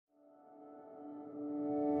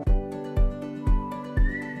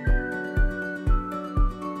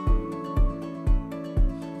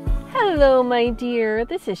Hello, my dear.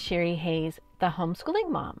 This is Sherry Hayes, the homeschooling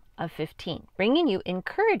mom of 15, bringing you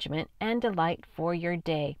encouragement and delight for your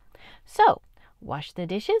day. So, wash the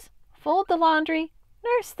dishes, fold the laundry,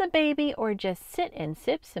 nurse the baby, or just sit and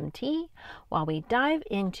sip some tea while we dive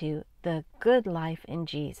into the good life in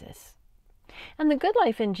Jesus. And the good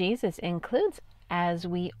life in Jesus includes as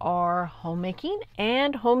we are homemaking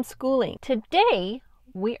and homeschooling. Today,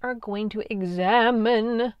 we are going to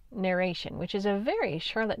examine narration, which is a very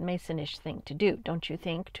Charlotte Mason-ish thing to do, don't you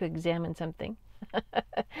think, to examine something?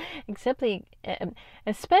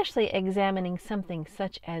 Especially examining something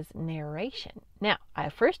such as narration. Now, I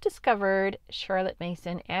first discovered Charlotte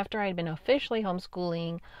Mason after I'd been officially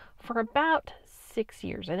homeschooling for about 6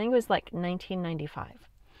 years. I think it was like 1995.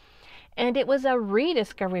 And it was a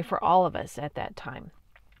rediscovery for all of us at that time.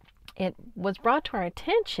 It was brought to our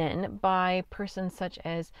attention by persons such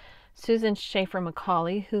as Susan Schaefer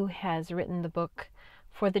Macaulay, who has written the book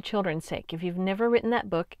For the Children's Sake. If you've never written that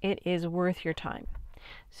book, it is worth your time.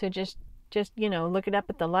 So just look it up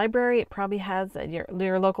at the library. It probably has,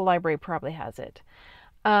 your local library probably has it.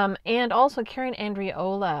 And also Karen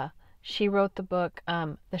Andreola, she wrote the book,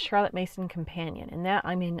 The Charlotte Mason Companion. And that,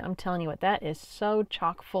 I'm telling you what, that is so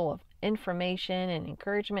chock full of information and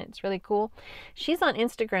encouragement. It's really cool. She's on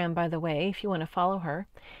Instagram, by the way, if you want to follow her.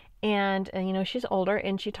 And she's older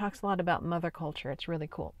and she talks a lot about mother culture. It's really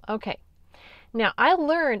cool. Okay. Now, I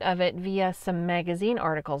learned of it via some magazine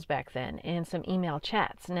articles back then and some email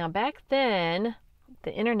chats. Now, back then,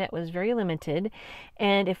 the internet was very limited,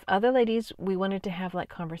 and if other ladies, we wanted to have like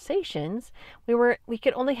conversations, we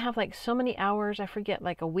could only have like so many hours, I forget,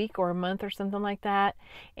 like a week or a month or something like that,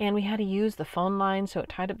 and we had to use the phone line, so it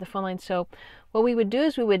tied up the phone line. So what we would do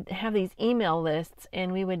is we would have these email lists,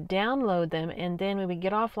 and we would download them, and then we would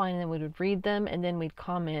get offline, and then we would read them, and then we'd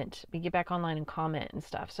comment. We'd get back online and comment and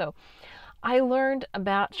stuff. So I learned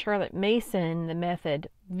about Charlotte Mason, the method,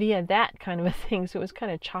 via that kind of a thing, so it was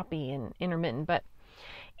kind of choppy and intermittent. But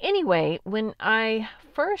anyway, when I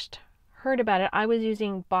first heard about it, I was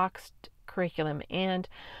using boxed curriculum, and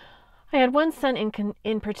I had one son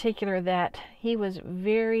in particular that he was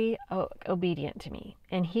very obedient to me,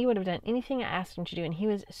 and he would have done anything I asked him to do, and he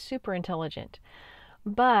was super intelligent.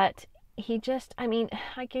 But he just,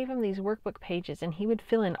 I gave him these workbook pages, and he would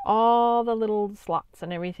fill in all the little slots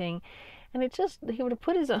and everything, and he would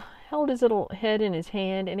have held his little head in his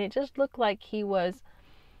hand, and it just looked like he was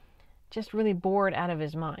just really bored out of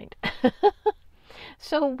his mind.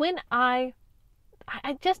 So when I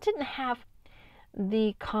just didn't have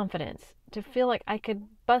the confidence to feel like I could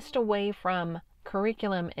bust away from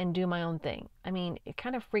curriculum and do my own thing. It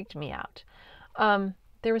kind of freaked me out.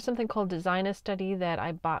 There was something called Design a Study that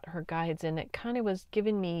I bought her guides, and it kind of was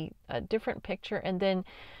giving me a different picture. And then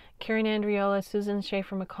Karen Andreola, Susan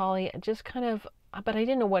Schaefer Macaulay, just kind of, but I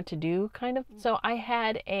didn't know what to do, kind of. So I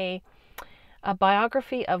had a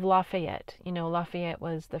biography of Lafayette. Lafayette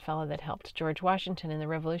was the fellow that helped George Washington in the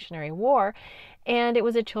Revolutionary War, and it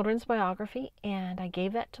was a children's biography, and I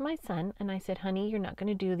gave that to my son, and I said, honey, you're not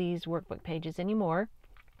going to do these workbook pages anymore.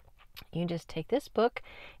 You just take this book,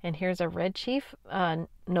 and here's a Red Chief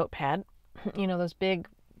notepad,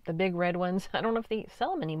 the big red ones. I don't know if they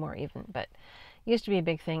sell them anymore even, but used to be a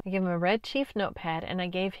big thing. I gave him a Red Chief notepad, and I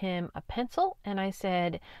gave him a pencil, and I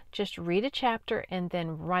said, just read a chapter and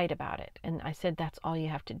then write about it. And I said, that's all you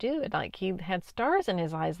have to do. And like, he had stars in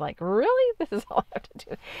his eyes, like, really? This is all I have to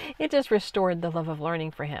do? It just restored the love of learning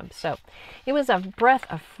for him. So it was a breath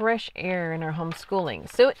of fresh air in our homeschooling.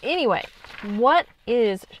 So anyway, what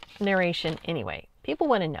is narration anyway? People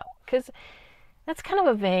want to know, because that's kind of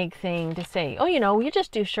a vague thing to say. Oh, you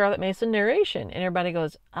just do Charlotte Mason narration. And everybody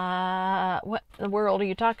goes, what in the world are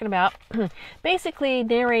you talking about? Basically,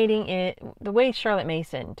 narrating it, the way Charlotte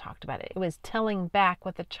Mason talked about it, it was telling back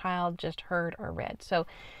what the child just heard or read. So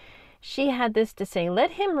she had this to say: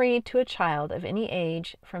 let him read to a child of any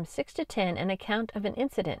age from 6 to 10 an account of an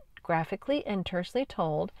incident, graphically and tersely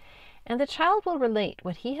told, and the child will relate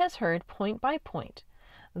what he has heard point by point,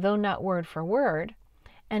 though not word for word,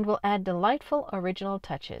 and will add delightful original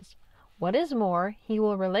touches. What is more, he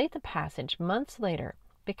will relate the passage months later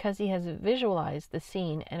because he has visualized the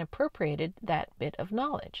scene and appropriated that bit of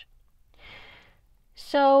knowledge.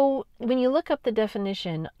 So when you look up the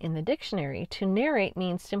definition in the dictionary, to narrate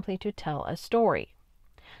means simply to tell a story.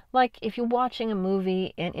 Like if you're watching a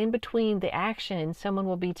movie and in between the action, someone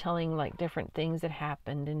will be telling like different things that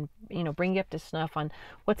happened and, bring you up to snuff on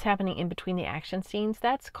what's happening in between the action scenes.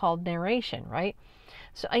 That's called narration, right?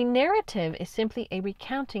 So a narrative is simply a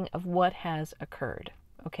recounting of what has occurred.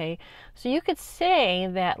 Okay, so you could say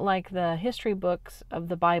that like the history books of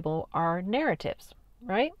the Bible are narratives,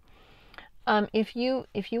 right? If you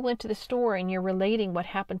went to the store and you're relating what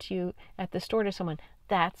happened to you at the store to someone,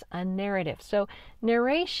 that's a narrative. So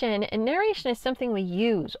narration is something we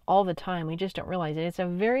use all the time. We just don't realize it. It's a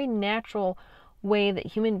very natural way that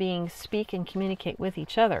human beings speak and communicate with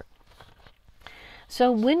each other.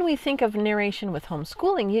 So when we think of narration with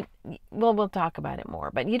homeschooling, we'll talk about it more,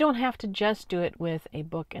 but you don't have to just do it with a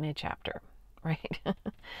book and a chapter, right?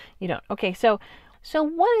 You don't. Okay, so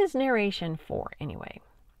what is narration for anyway?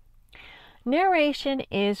 Narration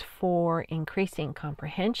is for increasing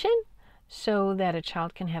comprehension so that a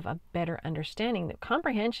child can have a better understanding. That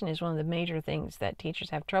comprehension is one of the major things that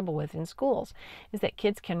teachers have trouble with in schools, is that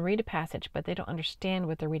kids can read a passage, but they don't understand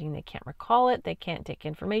what they're reading. They can't recall it. They can't take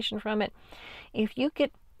information from it. If you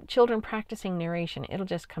get children practicing narration, it'll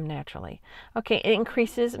just come naturally. Okay, it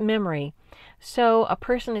increases memory. So a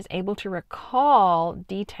person is able to recall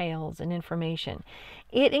details and information.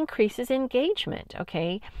 It increases engagement,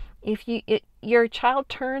 okay? If your child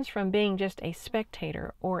turns from being just a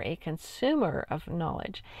spectator or a consumer of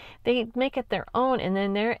knowledge, they make it their own, and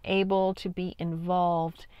then they're able to be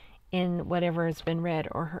involved in whatever has been read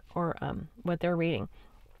or what they're reading.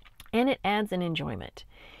 And it adds an enjoyment.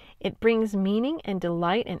 It brings meaning and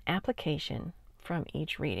delight and application from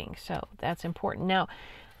each reading. So that's important. Now,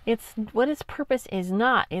 what its purpose is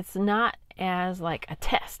not. It's not as like a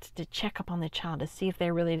test to check up on the child to see if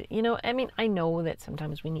they're really, I mean, I know that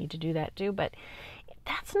sometimes we need to do that too, but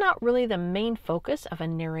that's not really the main focus of a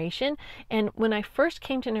narration. And when I first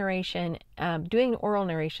came to narration, doing oral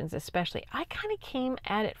narrations especially, I kind of came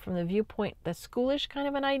at it from the viewpoint, the schoolish kind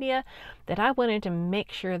of an idea, that I wanted to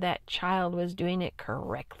make sure that child was doing it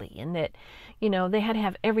correctly, and that, they had to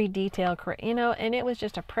have every detail correct, and it was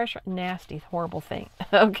just a pressure, nasty, horrible thing.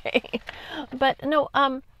 Okay. But no,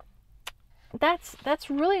 that's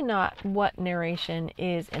really not what narration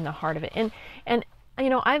is in the heart of it. And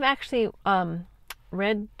I've actually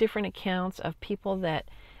read different accounts of people that,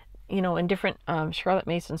 in different Charlotte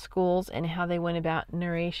Mason schools, and how they went about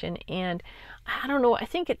narration. And I don't know, I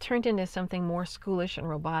think it turned into something more schoolish and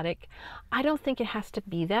robotic. I don't think it has to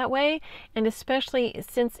be that way. And especially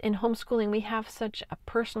since in homeschooling we have such a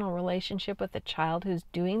personal relationship with the child who's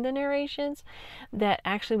doing the narrations, that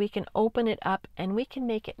actually we can open it up and we can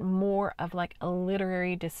make it more of like a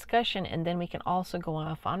literary discussion, and then we can also go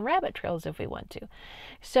off on rabbit trails if we want to.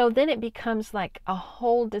 So then it becomes like a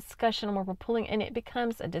whole discussion where we're pulling, and it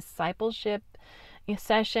becomes a discipleship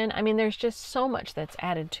session. I mean, there's just so much that's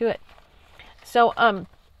added to it. So,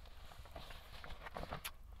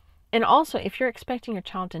 and also, if you're expecting your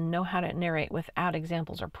child to know how to narrate without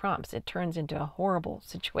examples or prompts, it turns into a horrible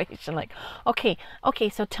situation. Like, okay,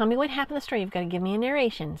 so tell me what happened in the story. You've got to give me a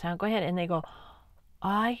narration. So go ahead. And they go,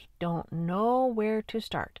 I don't know where to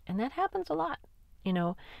start. And that happens a lot,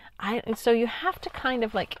 So you have to kind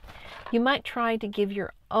of like, you might try to give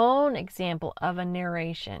your own example of a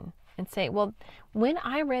narration and say, well, when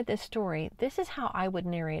I read this story, this is how I would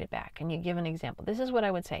narrate it back. And you give an example. This is what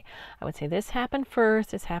I would say. I would say this happened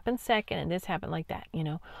first, this happened second, and this happened like that,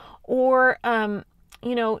 Or,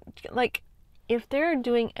 like if they're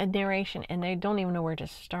doing a narration and they don't even know where to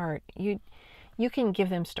start, you can give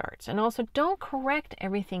them starts. And also, don't correct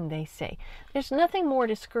everything they say. There's nothing more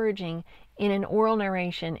discouraging in an oral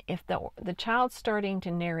narration if the child's starting to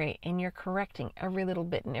narrate and you're correcting every little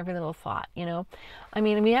bit and every little thought, I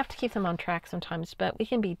mean, we have to keep them on track sometimes, but we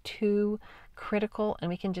can be too critical and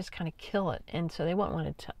we can just kind of kill it. And so they won't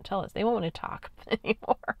want to tell us. They won't want to talk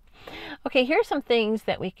anymore. Okay, here's some things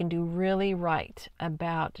that we can do really right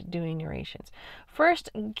about doing narrations. First,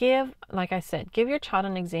 like I said, give your child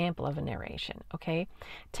an example of a narration, okay?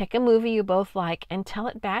 Take a movie you both like and tell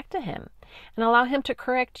it back to him, and allow him to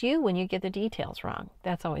correct you when you get the details wrong.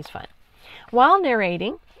 That's always fun. While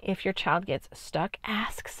narrating, if your child gets stuck,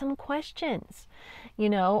 ask some questions.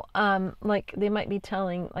 Like they might be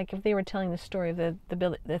telling, like if they were telling the story of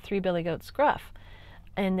the three billy goats scruff,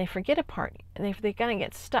 and they forget a part, and if they kind of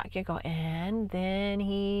get stuck, you go, and then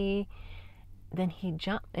he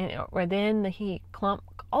jumped, or then he clumped.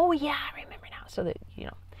 Oh yeah, I remember now. So that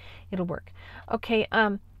it'll work. Okay.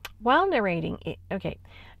 While narrating,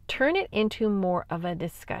 turn it into more of a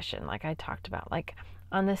discussion, like I talked about, like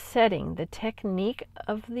on the setting, the technique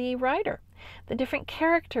of the writer, the different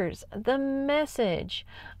characters, the message,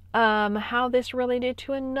 how this related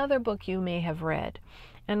to another book you may have read.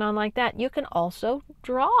 And on like that, you can also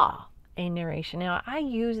draw a narration. Now, I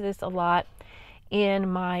use this a lot in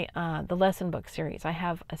my the lesson book series. I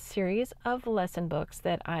have a series of lesson books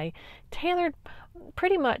that I tailored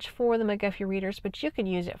pretty much for the McGuffey readers, but you could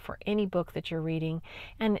use it for any book that you're reading.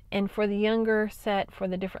 And for the younger set, for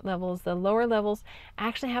the different levels, the lower levels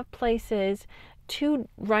actually have places to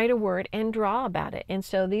write a word and draw about it. And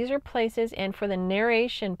so these are places, and for the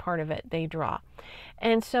narration part of it, they draw.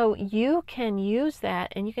 And so you can use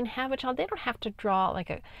that, and you can have a child, they don't have to draw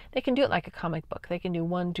they can do it like a comic book. They can do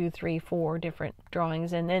 1, 2, 3, 4 different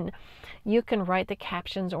drawings, and then you can write the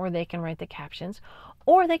captions, or they can write the captions,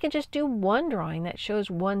 or they can just do one drawing that shows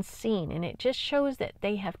one scene, and it just shows that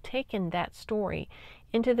they have taken that story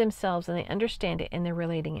into themselves and they understand it and they're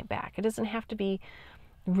relating it back. It doesn't have to be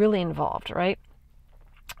really involved, right?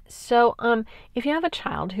 So if you have a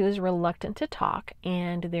child who is reluctant to talk,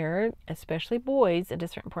 and they're, especially boys at a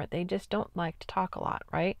certain point, they just don't like to talk a lot,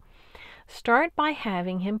 right? Start by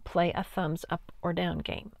having him play a thumbs up or down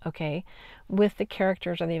game, okay, with the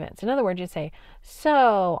characters or the events. In other words, you say,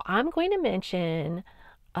 so I'm going to mention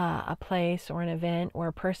a place or an event or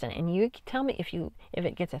a person, and you tell me if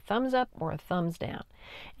it gets a thumbs up or a thumbs down.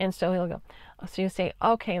 And so he'll go, so you say,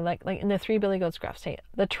 okay, like in the Three Billy Goats graph, say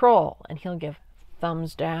the troll, and he'll give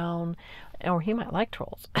thumbs down, or he might like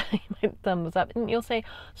trolls. He might thumbs up, and you'll say,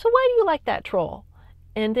 so why do you like that troll?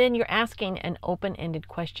 And then you're asking an open-ended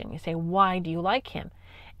question. You say, why do you like him?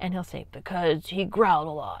 And he'll say, because he growled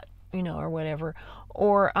a lot, or whatever.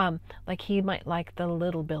 Or like he might like the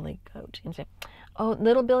little Billy Goat, and say, oh,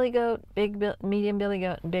 little Billy Goat, medium Billy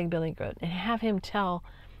Goat, and big Billy Goat, and have him tell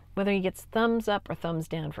whether he gets thumbs up or thumbs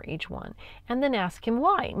down for each one, and then ask him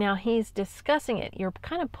why. Now he's discussing it. You're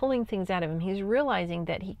kind of pulling things out of him. He's realizing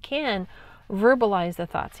that he can verbalize the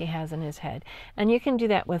thoughts he has in his head, and you can do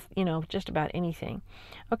that with just about anything.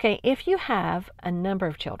 Okay, if you have a number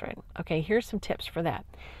of children, okay, here's some tips for that.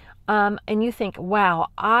 And you think, wow,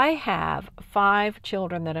 I have 5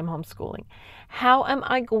 children that I'm homeschooling. How am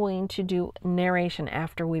I going to do narration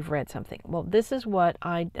after we've read something? Well, this is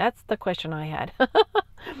that's the question I had.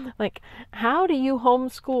 Like, how do you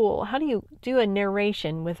homeschool? How do you do a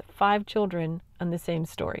narration with 5 children on the same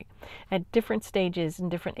story at different stages and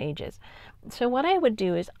different ages? So what I would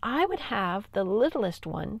do is I would have the littlest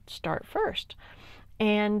one start first.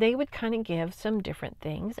 And they would kind of give some different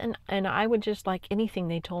things. And I would just like anything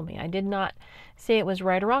they told me. I did not say it was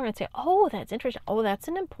right or wrong. I'd say, oh, that's interesting. Oh, that's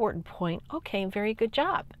an important point. Okay, very good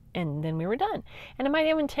job. And then we were done. And I might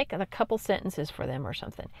even take a couple sentences for them or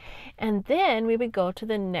something. And then we would go to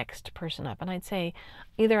the next person up. And I'd say,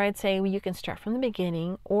 well, you can start from the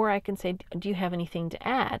beginning, or I can say, do you have anything to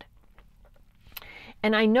add?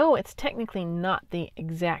 And I know it's technically not the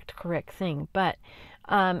exact correct thing, but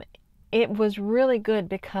it was really good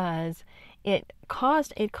because it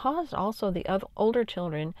caused also the older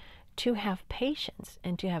children to have patience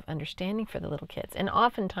and to have understanding for the little kids. And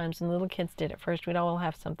oftentimes when the little kids did it first, we'd all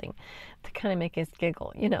have something to kind of make us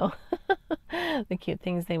giggle, the cute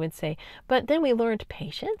things they would say. But then we learned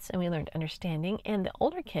patience and we learned understanding. And the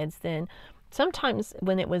older kids then, sometimes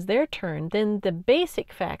when it was their turn, then the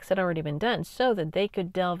basic facts had already been done so that they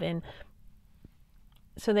could delve in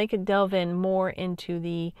more into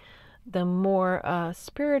the more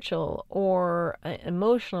spiritual or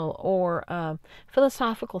emotional or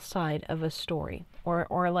philosophical side of a story,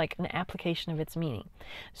 or like an application of its meaning.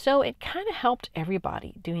 So it kind of helped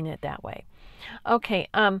everybody doing it that way. Okay,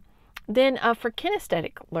 then for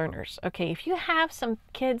kinesthetic learners, okay, if you have some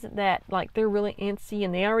kids that like they're really antsy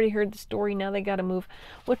and they already heard the story, now they got to move,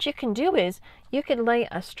 what you can do is you can lay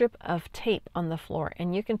a strip of tape on the floor,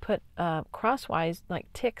 and you can put crosswise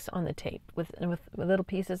like ticks on the tape with little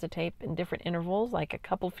pieces of tape in different intervals, like a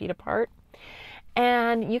couple feet apart.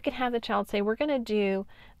 And you can have the child say, we're going to do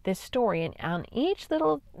this story, and on each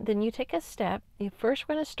then you take a step. First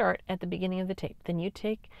we're going to start at the beginning of the tape. Then you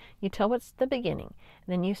tell what's the beginning.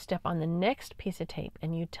 Then you step on the next piece of tape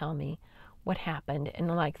and you tell me what happened,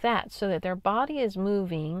 and like that, so that their body is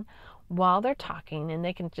moving while they're talking, and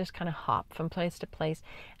they can just kind of hop from place to place,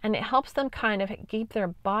 and it helps them kind of keep their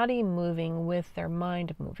body moving with their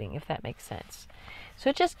mind moving, if that makes sense. So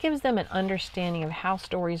it just gives them an understanding of how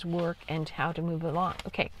stories work and how to move along.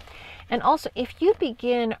 Okay, and also if you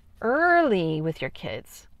begin early with your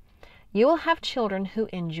kids, you will have children who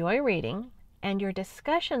enjoy reading, and your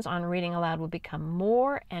discussions on reading aloud will become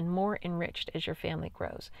more and more enriched as your family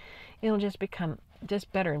grows. It'll just become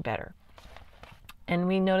just better and better. And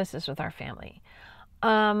we notice this with our family.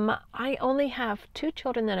 I only have 2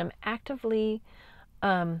 children that I'm actively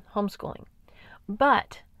homeschooling.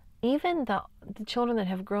 But even the children that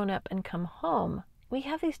have grown up and come home, we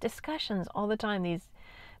have these discussions all the time, these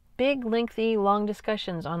big, lengthy, long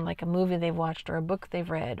discussions on like a movie they've watched or a book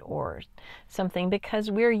they've read or something, because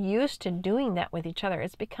we're used to doing that with each other.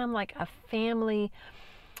 It's become like a family,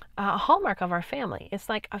 a hallmark of our family. It's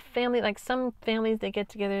like a family, like some families, they get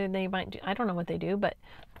together, they might do, I don't know what they do, but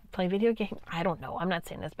play video games. I don't know. I'm not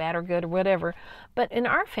saying that's bad or good or whatever. But in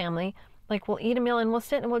our family, Like we'll eat a meal and we'll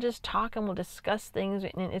sit and we'll just talk and we'll discuss things,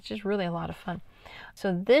 and it's just really a lot of fun.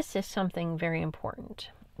 So this is something very important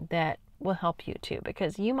that will help you too,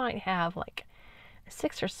 because you might have like a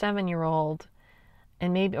 6 or 7-year-old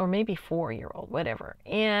and maybe 4-year-old, whatever.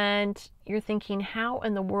 And you're thinking, how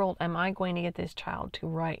in the world am I going to get this child to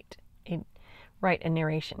write a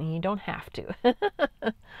narration? And you don't have to.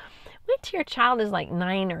 Wait till your child is like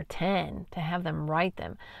 9 or 10 to have them write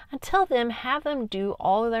them. Until then, have them do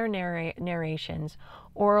all of their narrations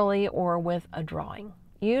orally or with a drawing.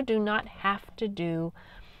 You do not have to do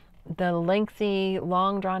the lengthy,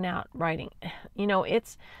 long drawn out writing. You know,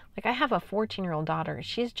 it's like I have a 14-year-old daughter.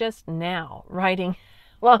 She's just now writing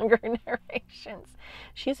longer narrations.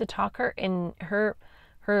 She's a talker in her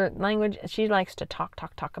language. She likes to talk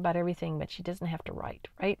about everything, but she doesn't have to write,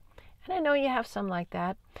 right? And I know you have some like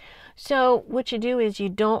that. So what you do is you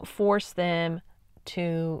don't force them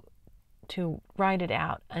to write it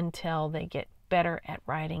out until they get better at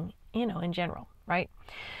writing, you know, in general, right?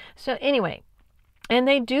 So anyway, and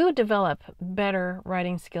they do develop better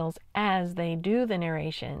writing skills as they do the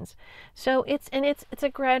narrations. So it's a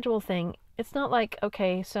gradual thing. It's not like,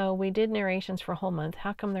 okay, so we did narrations for a whole month.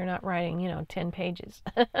 How come they're not writing, 10 pages?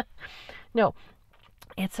 No,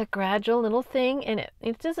 it's a gradual little thing, and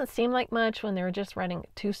it doesn't seem like much when they're just writing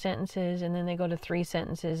 2 sentences, and then they go to 3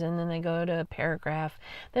 sentences, and then they go to a paragraph,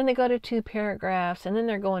 then they go to 2 paragraphs, and then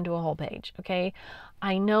they're going to a whole page, okay?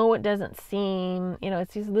 I know it doesn't seem,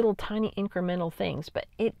 it's these little tiny incremental things, but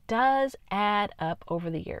it does add up over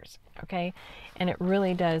the years, okay? And it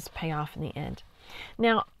really does pay off in the end.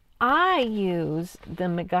 Now, I use the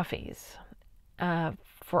McGuffies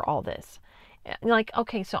for all this. Like,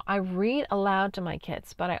 okay, so I read aloud to my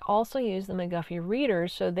kids, but I also use the McGuffey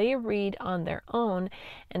readers, so they read on their own,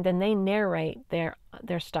 and then they narrate their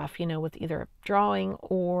stuff, with either a drawing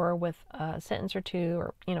or with a sentence or 2,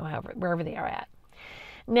 or, wherever they are at.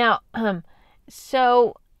 Now,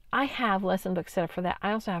 so I have lesson books set up for that.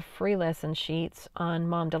 I also have free lesson sheets on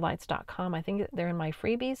momdelights.com. I think they're in my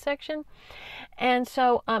freebies section. And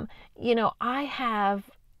so, I have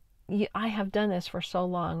done this for so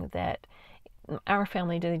long that our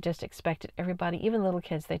family, they just expect it. Everybody, even little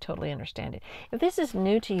kids, they totally understand it. If this is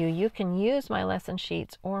new to you, you can use my lesson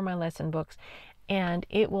sheets or my lesson books, and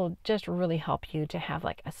it will just really help you to have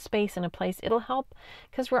like a space and a place. It'll help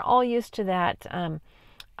because we're all used to that.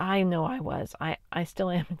 I know I still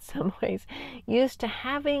am in some ways, used to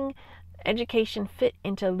having education fit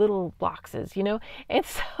into little boxes, And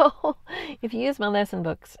so if you use my lesson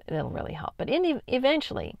books, it'll really help. But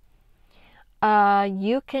eventually,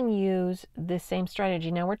 you can use the same strategy.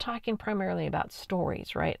 Now we're talking primarily about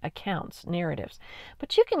stories, right? Accounts, narratives,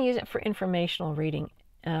 but you can use it for informational reading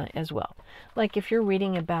as well. Like if you're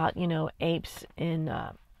reading about, apes in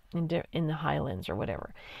the highlands or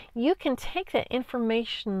whatever, you can take that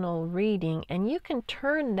informational reading and you can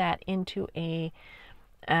turn that into a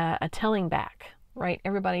telling back, right?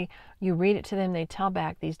 Everybody, you read it to them, they tell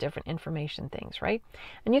back these different information things, right?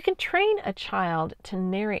 And you can train a child to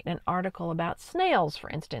narrate an article about snails, for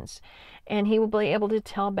instance, and he will be able to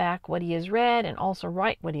tell back what he has read and also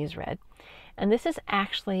write what he has read. And this is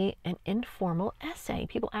actually an informal essay.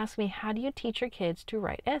 People ask me, how do you teach your kids to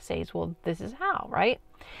write essays? Well, this is how, right?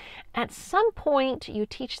 At some point, you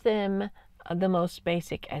teach them the most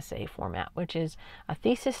basic essay format, which is a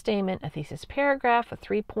thesis statement, a thesis paragraph with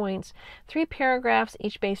 3 points, 3 paragraphs,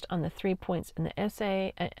 each based on the 3 points in the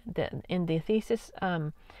essay, in the thesis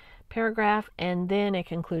paragraph, and then a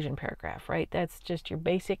conclusion paragraph, right? That's just your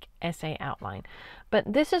basic essay outline.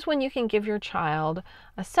 But this is when you can give your child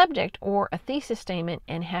a subject or a thesis statement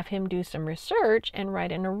and have him do some research and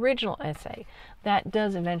write an original essay. That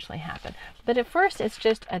does eventually happen. But at first, it's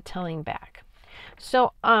just a telling back.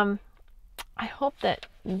 So, I hope that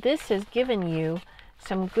this has given you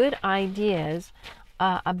some good ideas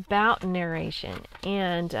about narration.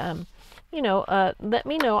 And, let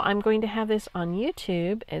me know. I'm going to have this on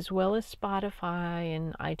YouTube as well as Spotify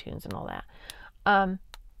and iTunes and all that.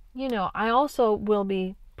 I also will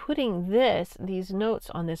be putting these notes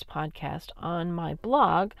on this podcast on my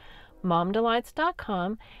blog,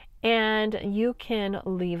 momdelights.com. And you can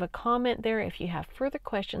leave a comment there if you have further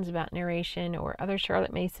questions about narration or other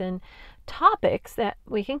Charlotte Mason topics that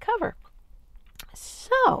we can cover.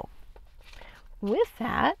 So, with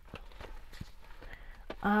that,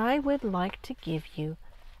 I would like to give you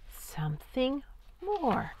something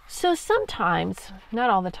more. So sometimes,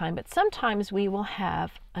 not all the time, but sometimes we will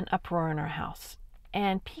have an uproar in our house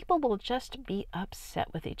and people will just be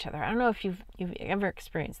upset with each other. I don't know if you've ever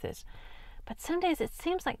experienced this. But some days it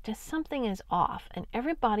seems like just something is off and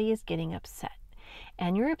everybody is getting upset.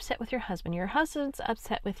 and you're upset with your husband's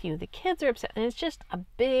upset with you, the kids are upset, and it's just a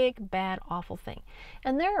big, bad, awful thing.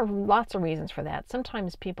 And there are lots of reasons for that.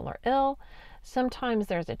 Sometimes people are ill, sometimes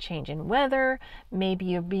there's a change in weather, maybe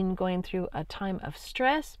you've been going through a time of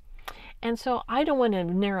stress. And so I don't want to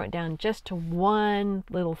narrow it down just to one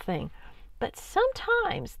little thing, but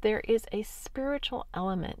sometimes there is a spiritual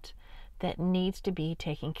element that needs to be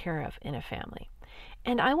taken care of in a family.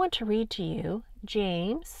 And I want to read to you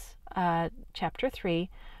James chapter 3,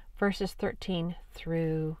 verses 13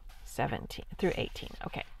 through 18.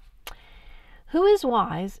 Okay. Who is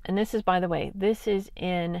wise, and this is, by the way, this is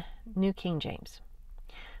in New King James.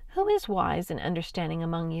 Who is wise and understanding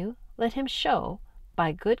among you? Let him show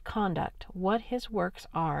by good conduct what his works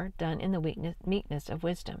are done in the meekness of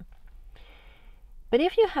wisdom. But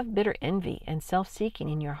if you have bitter envy and self-seeking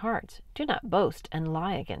in your hearts, do not boast and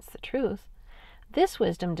lie against the truth. This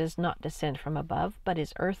wisdom does not descend from above, but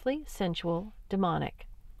is earthly, sensual, demonic.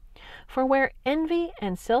 For where envy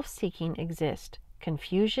and self-seeking exist,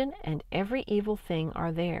 confusion and every evil thing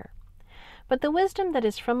are there. But the wisdom that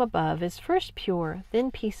is from above is first pure,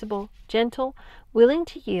 then peaceable, gentle, willing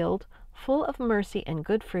to yield, full of mercy and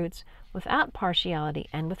good fruits, without partiality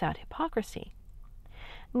and without hypocrisy.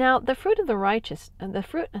 Now the fruit of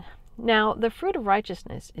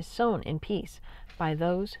righteousness is sown in peace by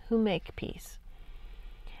those who make peace.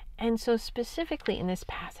 And so specifically in this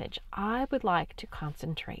passage, I would like to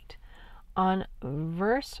concentrate on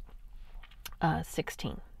verse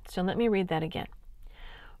 16. So let me read that again.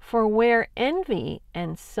 For where envy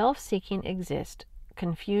and self-seeking exist,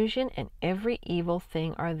 confusion and every evil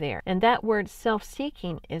thing are there. And that word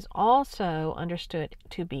self-seeking is also understood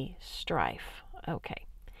to be strife. Okay.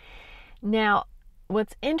 Now,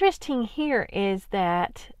 what's interesting here is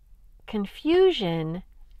that confusion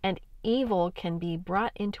and evil can be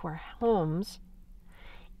brought into our homes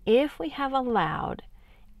if we have allowed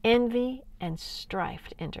envy and strife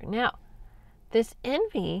to enter. Now, this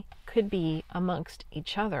envy could be amongst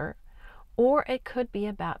each other, or it could be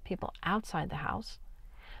about people outside the house.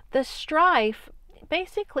 The strife,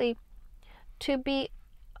 basically, to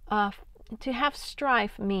have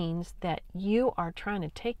strife means that you are trying to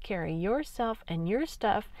take care of yourself and your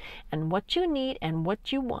stuff and what you need and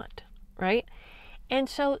what you want, right? And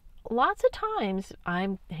so lots of times, I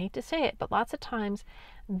hate to say it, but lots of times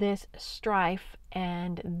this strife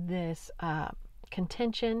and this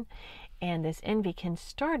contention and this envy can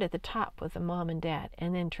start at the top with the mom and dad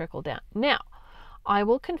and then trickle down. Now, I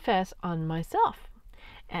will confess on myself.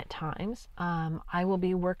 At times, I will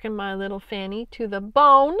be working my little fanny to the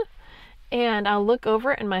bone, and I'll look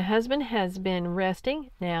over and my husband has been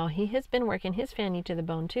resting. Now, he has been working his fanny to the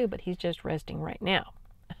bone too, but he's just resting right now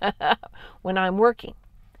when I'm working.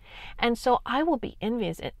 And so I will be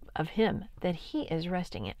envious of him that he is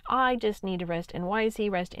resting and I just need to rest. And why is he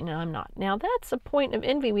resting and I'm not? Now, that's a point of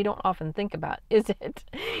envy we don't often think about, is it?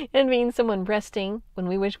 Envying someone resting when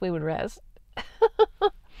we wish we would rest.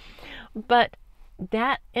 But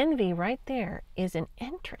that envy right there is an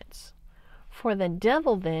entrance for the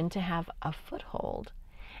devil then to have a foothold.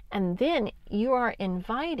 And then you are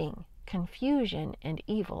inviting confusion and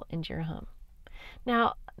evil into your home.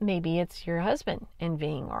 Now, maybe it's your husband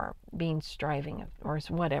envying or being striving or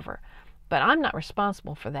whatever, but I'm not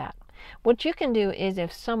responsible for that. What you can do is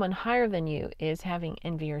if someone higher than you is having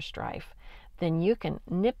envy or strife, then you can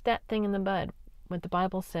nip that thing in the bud. What the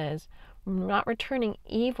Bible says, not returning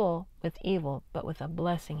evil with evil, but with a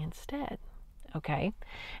blessing instead. Okay?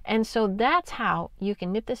 And so that's how you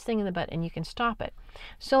can nip this thing in the bud and you can stop it.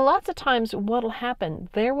 So lots of times what will happen,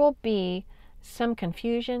 there will be some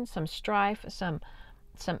confusion, some strife, some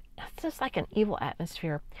just like an evil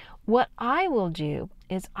atmosphere. What I will do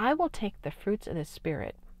is I will take the fruits of the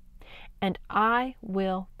Spirit and I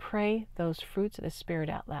will pray those fruits of the Spirit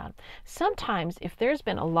out loud. Sometimes, if there's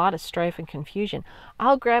been a lot of strife and confusion,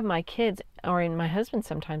 I'll grab my kids, or my husband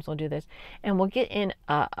sometimes will do this, and we'll get in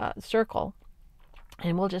a circle,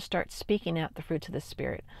 and we'll just start speaking out the fruits of the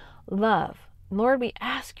Spirit. Love. Lord, we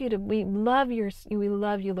ask you to, we love you,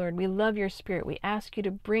 Lord. We love your Spirit. We ask you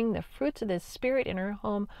to bring the fruits of the Spirit in our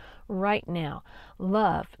home right now.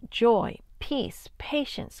 Love, joy, peace,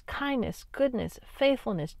 patience, kindness, goodness,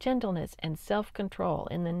 faithfulness, gentleness, and self-control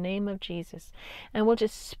in the name of Jesus. And we'll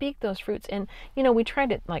just speak those fruits. And, you know, we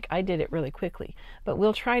tried it, like I did it really quickly, but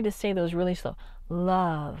we'll try to say those really slow.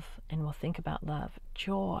 Love, and we'll think about love,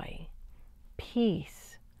 joy,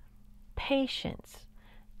 peace, patience,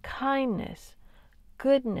 kindness,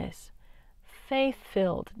 goodness,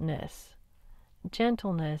 faith-filledness,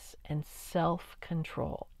 gentleness, and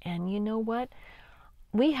self-control. And you know what?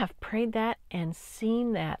 we have prayed that and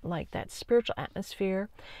seen that, like that spiritual atmosphere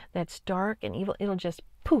that's dark and evil, it'll just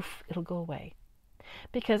poof, it'll go away.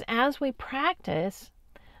 Because as we practice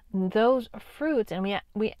those fruits, and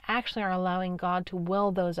we actually are allowing God to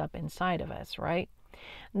well those up inside of us, right?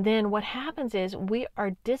 Then what happens is we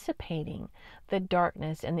are dissipating the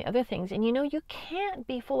darkness and the other things. And you can't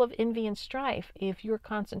be full of envy and strife if you're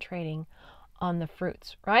concentrating on the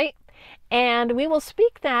fruits, right? And we will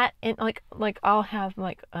speak that, and like I'll have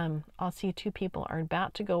I'll see two people are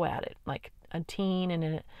about to go at it, like a teen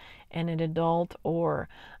and an adult, or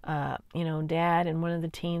dad and one of the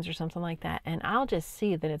teens or something like that, and I'll just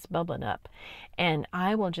see that it's bubbling up, and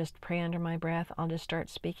I will just pray under my breath. I'll just start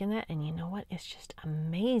speaking that, and you know what? It's just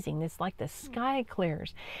amazing. It's like the sky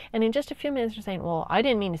clears, and in just a few minutes you're saying, well, I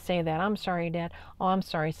didn't mean to say that. I'm sorry, Dad. Oh, I'm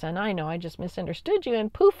sorry, son. I know, I just misunderstood you,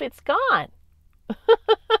 and poof, it's gone.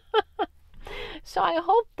 So I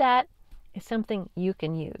hope that is something you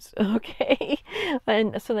can use, okay?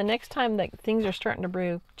 And so the next time that things are starting to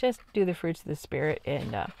brew, just do the fruits of the Spirit,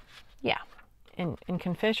 and and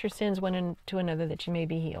confess your sins one to another that you may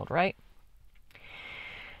be healed, right?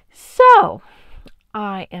 So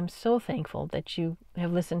I am so thankful that you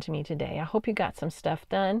have listened to me today. I hope you got some stuff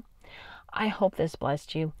done. I hope this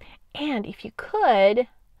blessed you. And if you could,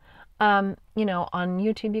 on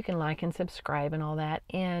YouTube, you can like and subscribe and all that.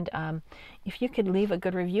 And if you could leave a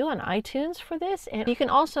good review on iTunes for this. And you can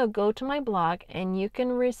also go to my blog, and you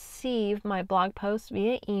can receive my blog posts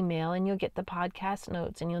via email, and you'll get the podcast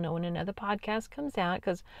notes, and you'll know when another podcast comes out,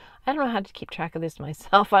 because I don't know how to keep track of this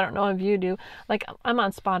myself. I don't know if you do. Like, I'm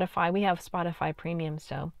on Spotify. We have Spotify Premium,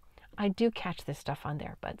 so I do catch this stuff on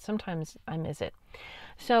there, but sometimes I miss it.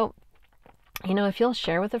 So if you'll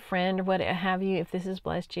share with a friend or what have you, if this has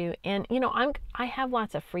blessed you. And, I have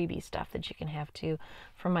lots of freebie stuff that you can have too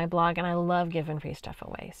from my blog, and I love giving free stuff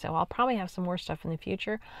away. So I'll probably have some more stuff in the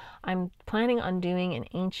future. I'm planning on doing an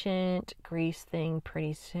ancient Greece thing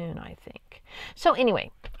pretty soon, I think. So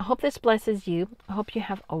anyway, I hope this blesses you. I hope you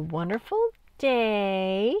have a wonderful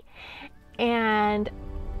day, and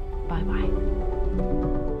bye-bye.